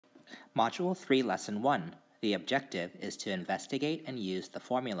Module 3, Lesson 1. The objective is to investigate and use the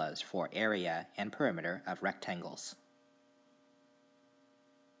formulas for area and perimeter of rectangles.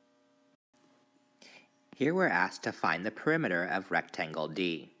 Here we're asked to find the perimeter of rectangle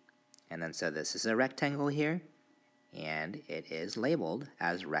D. And then so this is a rectangle here, and it is labeled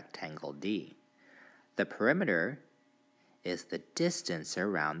as rectangle D. The perimeter is the distance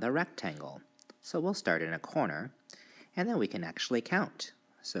around the rectangle. So we'll start in a corner, and then we can actually count.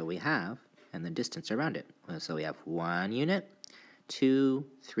 So we have, and the distance around it. So we have 1 unit, 2,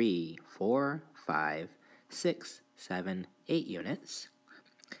 3, 4, 5, 6, 7, 8 units,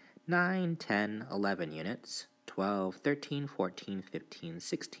 9, 10, 11 units, 12, 13, 14, 15,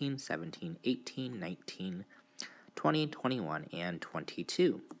 16, 17, 18, 19, 20, 21, and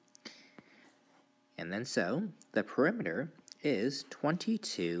 22. And then so the perimeter is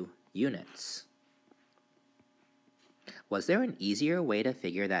 22 units. Was there an easier way to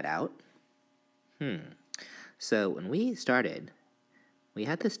figure that out? So when we started, we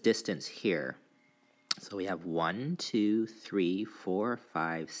had this distance here. So we have 1, 2, 3, 4,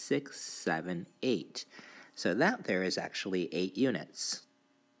 5, 6, 7, 8. So that there is actually 8 units.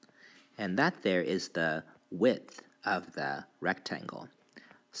 And that there is the width of the rectangle.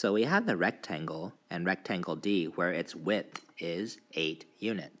 So we have the rectangle and rectangle D where its width is 8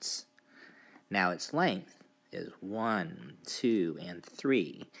 units. Now its length is 1, 2, and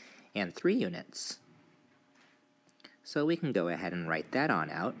 3 units. So we can go ahead and write that on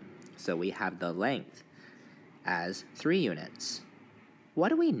out. So we have the length as 3 units. What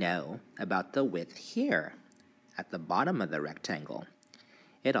do we know about the width here at the bottom of the rectangle?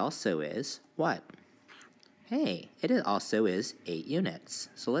 It also is what? Hey, it also is 8 units.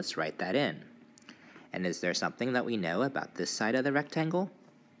 So let's write that in. And is there something that we know about this side of the rectangle?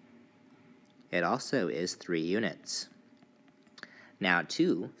 It also is 3 units. Now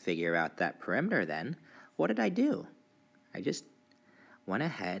to figure out that perimeter then, what did I do? I just went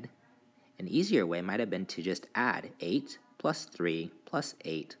ahead. An easier way might have been to just add 8 plus 3 plus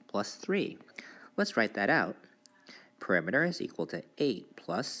 8 plus 3. Let's write that out. Perimeter is equal to 8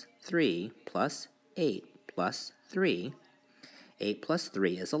 plus 3 plus 8 plus 3. 8 plus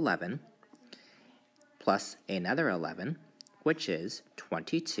 3 is 11, plus another 11, which is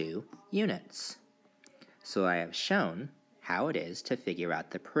 22 units. So I have shown how it is to figure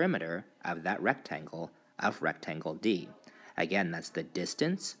out the perimeter of that rectangle of rectangle D. Again, that's the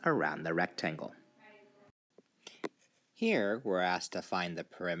distance around the rectangle. Here, we're asked to find the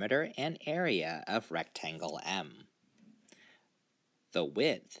perimeter and area of rectangle M. The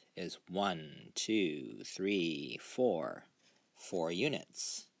width is 1, 2, 3, 4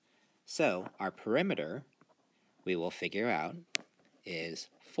 units. So our perimeter, we will figure out, is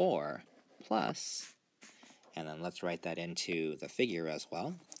 4 plus, and then let's write that into the figure as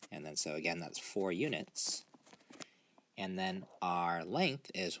well. And then so again, that's 4 units. And then our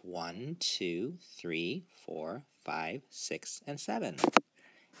length is 1, 2, 3, 4, 5, 6, and 7.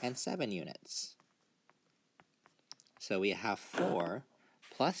 And 7 units. So we have 4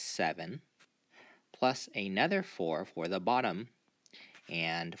 plus 7 plus another 4 for the bottom,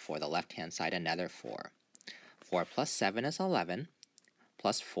 and for the left-hand side, another 4. 4 plus 7 is 11,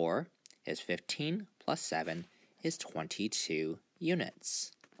 plus 4 is 15, plus 7 is 22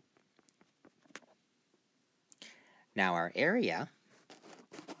 units. Now our area,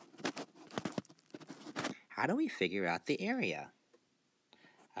 how do we figure out the area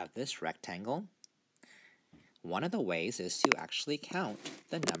of this rectangle? One of the ways is to actually count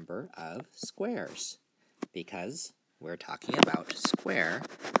the number of squares, because we're talking about square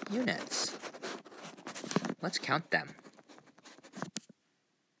units. Let's count them.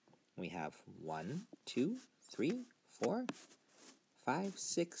 We have 1, 2, 3, 4, 5,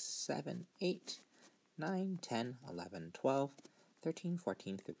 6, 7, 8, 9, 10, 11, 12, 13,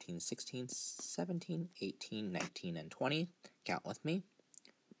 14, 15, 16, 17, 18, 19, and 20. Count with me.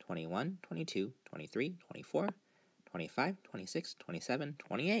 21, 22, 23, 24, 25, 26, 27,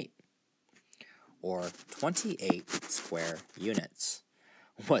 28. Or 28 square units.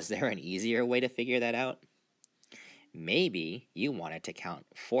 Was there an easier way to figure that out? Maybe you wanted to count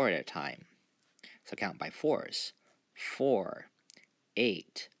 4 at a time. So count by 4s. 4,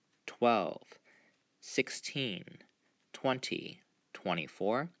 8, 12, 16, 20,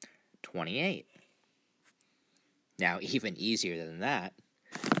 24, 28. Now, even easier than that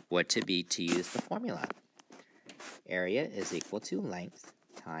would be to use the formula. Area is equal to length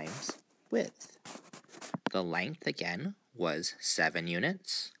times width. The length, again, was 7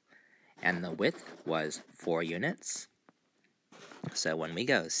 units, and the width was 4 units. So when we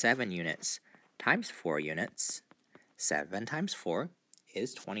go 7 units times 4 units, 7 times 4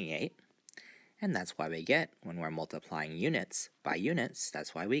 is 28. And that's why we get, when we're multiplying units by units,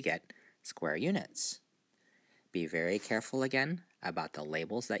 that's why we get square units. Be very careful again about the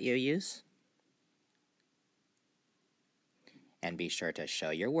labels that you use. And be sure to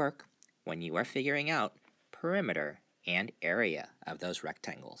show your work when you are figuring out perimeter and area of those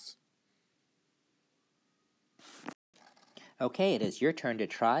rectangles. Okay, it is your turn to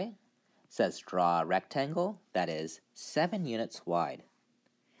try. It says draw a rectangle that is 7 units wide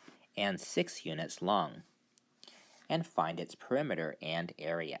and 6 units long, and find its perimeter and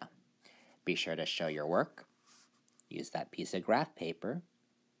area. Be sure to show your work. Use that piece of graph paper.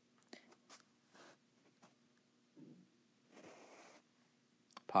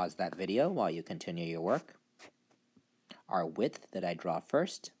 Pause that video while you continue your work. Our width that I draw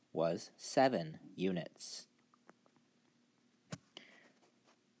first was 7 units.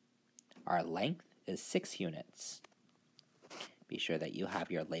 Our length is 6 units. Be sure that you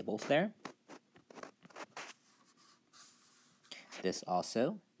have your labels there. This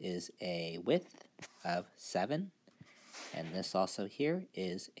also is a width of 7, and this also here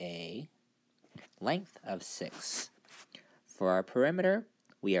is a length of 6. For our perimeter,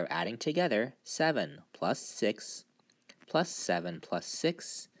 we are adding together 7 plus 6 plus 7 plus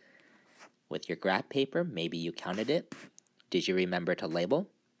 6. With your graph paper, maybe you counted it. Did you remember to label?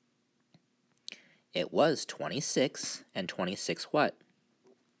 It was 26, and 26 what?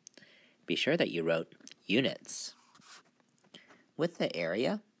 Be sure that you wrote units. With the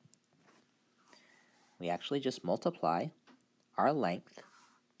area, we actually just multiply our length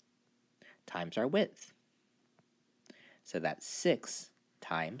times our width. So that's 6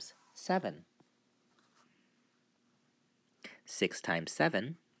 times 7. 6 times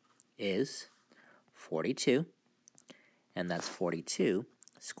 7 is 42, and that's 42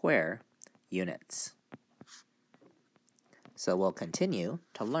 square units. So we'll continue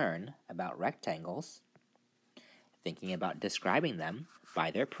to learn about rectangles, thinking about describing them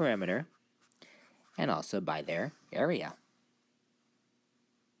by their perimeter and also by their area.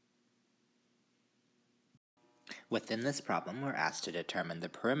 Within this problem, we're asked to determine the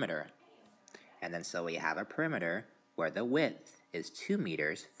perimeter. And then so we have a perimeter where the width is 2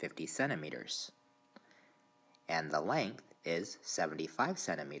 meters, 50 centimeters. And the length is 75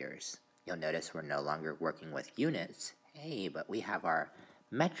 centimeters. You'll notice we're no longer working with units. Hey, but we have our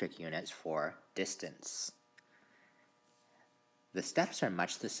metric units for distance. The steps are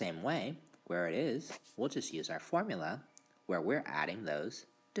much the same way. Where it is, we'll just use our formula where we're adding those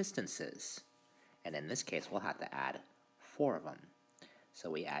distances. And in this case, we'll have to add 4 of them.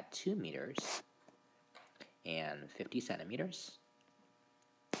 So we add 2 meters and 50 centimeters.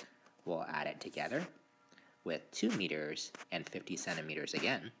 We'll add it together with 2 meters and 50 centimeters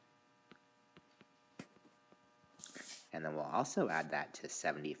again. And then we'll also add that to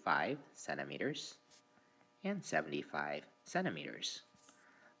 75 centimeters and 75 centimeters.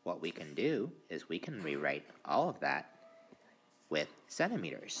 What we can do is we can rewrite all of that with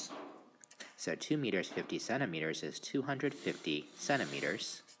centimeters. So 2 meters 50 centimeters is 250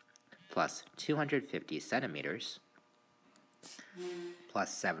 centimeters plus 250 centimeters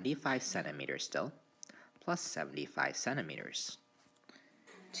plus 75 centimeters still plus 75 centimeters.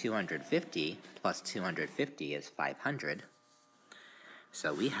 250 plus 250 is 500.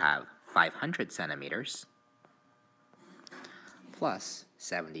 So we have 500 centimeters plus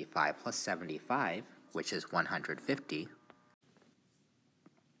 75 plus 75, which is 150.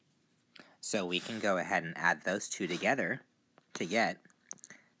 So we can go ahead and add those two together to get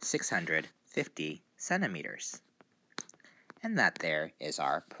 650 centimeters. And that there is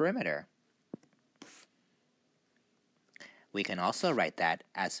our perimeter. We can also write that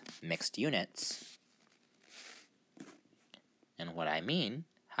as mixed units. And what I mean,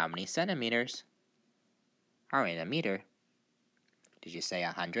 how many centimeters are in a meter? Did you say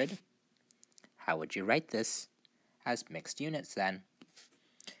 100? How would you write this as mixed units then?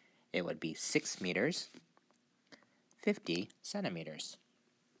 It would be 6 meters, 50 centimeters.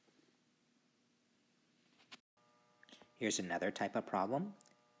 Here's another type of problem.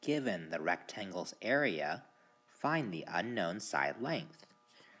 Given the rectangle's area, find the unknown side length.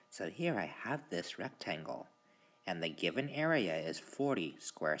 So here I have this rectangle, and the given area is 40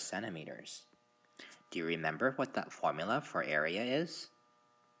 square centimeters. Do you remember what that formula for area is?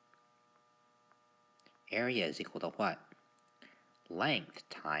 Area is equal to what? Length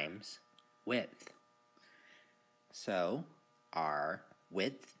times width. So our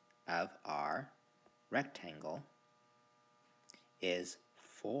width of our rectangle is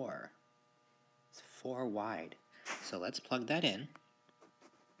 4. It's 4 wide. So let's plug that in.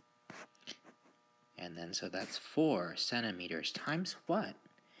 And then so that's 4 centimeters times what?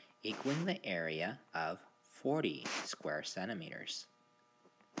 equaling the area of 40 square centimeters.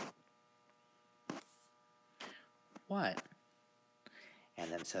 What?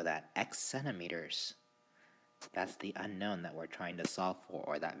 And then so that x centimeters, that's the unknown that we're trying to solve for,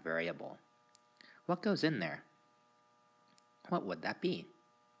 or that variable. What goes in there? What would that be?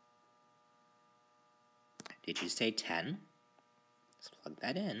 Did you say 10? Let's plug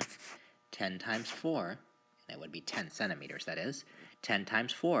that in. 10 times 4, and it would be 10 centimeters, that is. 10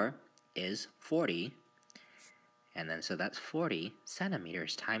 times 4 is 40, and then so that's 40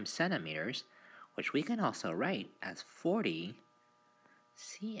 centimeters times centimeters, which we can also write as 40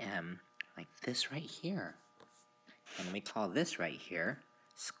 cm, like this right here. And we call this right here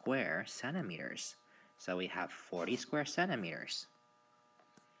square centimeters. So we have 40 square centimeters.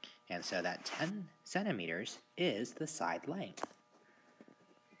 And so that 10 centimeters is the side length.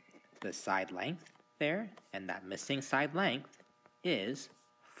 The side length there, and that missing side length is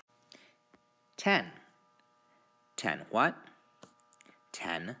 10. 10 what?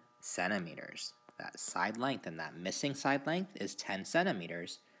 10 centimeters. That side length and that missing side length is 10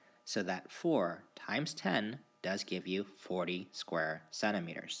 centimeters. So that 4 times 10 does give you 40 square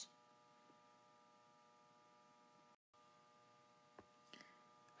centimeters.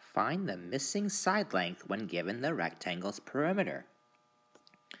 Find the missing side length when given the rectangle's perimeter.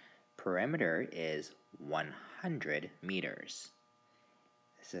 Perimeter is 100 meters.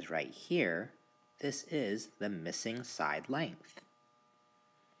 This is right here. This is the missing side length.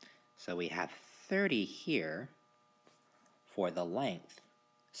 So we have 30 here for the length.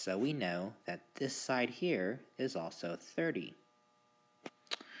 So we know that this side here is also 30.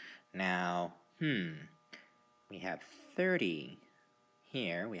 Now, we have 30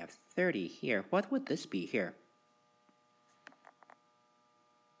 here, we have 30 here. What would this be here?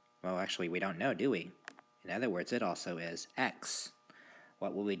 Well, actually, we don't know, do we? In other words, it also is x.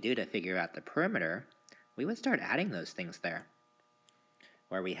 What will we do to figure out the perimeter? We would start adding those things there.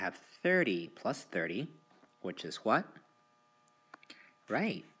 Where we have 30 plus 30, which is what?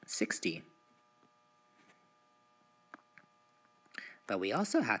 Right, 60. But we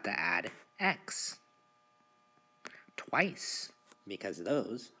also have to add x twice, because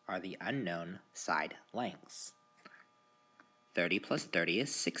those are the unknown side lengths. 30 plus 30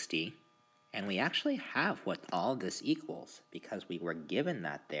 is 60, and we actually have what all this equals, because we were given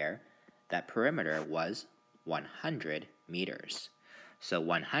that there. That perimeter was 100 meters. So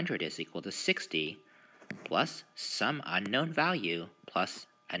 100 is equal to 60 plus some unknown value plus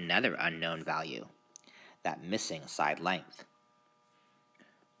another unknown value, that missing side length.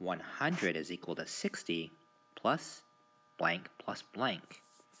 100 is equal to 60 plus blank plus blank.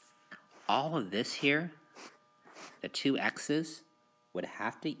 All of this here, the two x's, would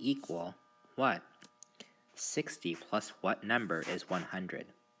have to equal what? 60 plus what number is 100?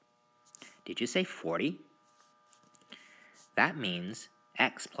 Did you say 40? That means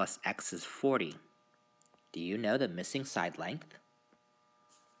x plus x is 40. Do you know the missing side length?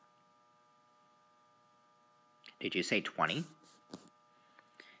 Did you say 20?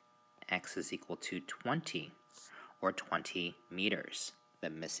 X is equal to 20, or 20 meters. The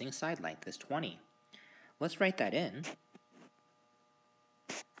missing side length is 20. Let's write that in.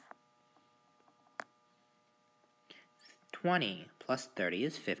 $20 plus 30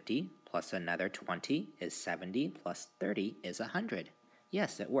 is 50, plus another 20 is 70, plus 30 is 100.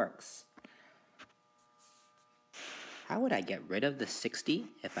 Yes, it works. How would I get rid of the 60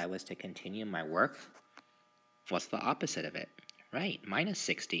 if I was to continue my work? What's the opposite of it? Right, minus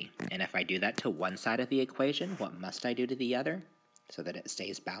 60. And if I do that to one side of the equation, what must I do to the other so that it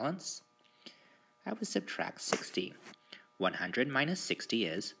stays balanced? I would subtract 60. 100 minus 60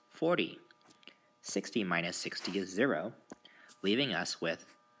 is 40. 60 minus 60 is 0, leaving us with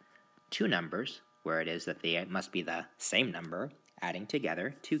two numbers where it is that they must be the same number, adding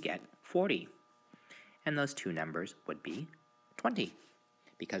together to get 40. And those two numbers would be 20,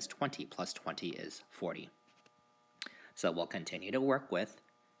 because 20 plus 20 is 40. So we'll continue to work with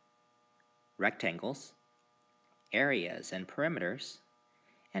rectangles, areas and perimeters,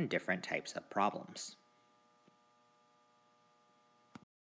 and different types of problems.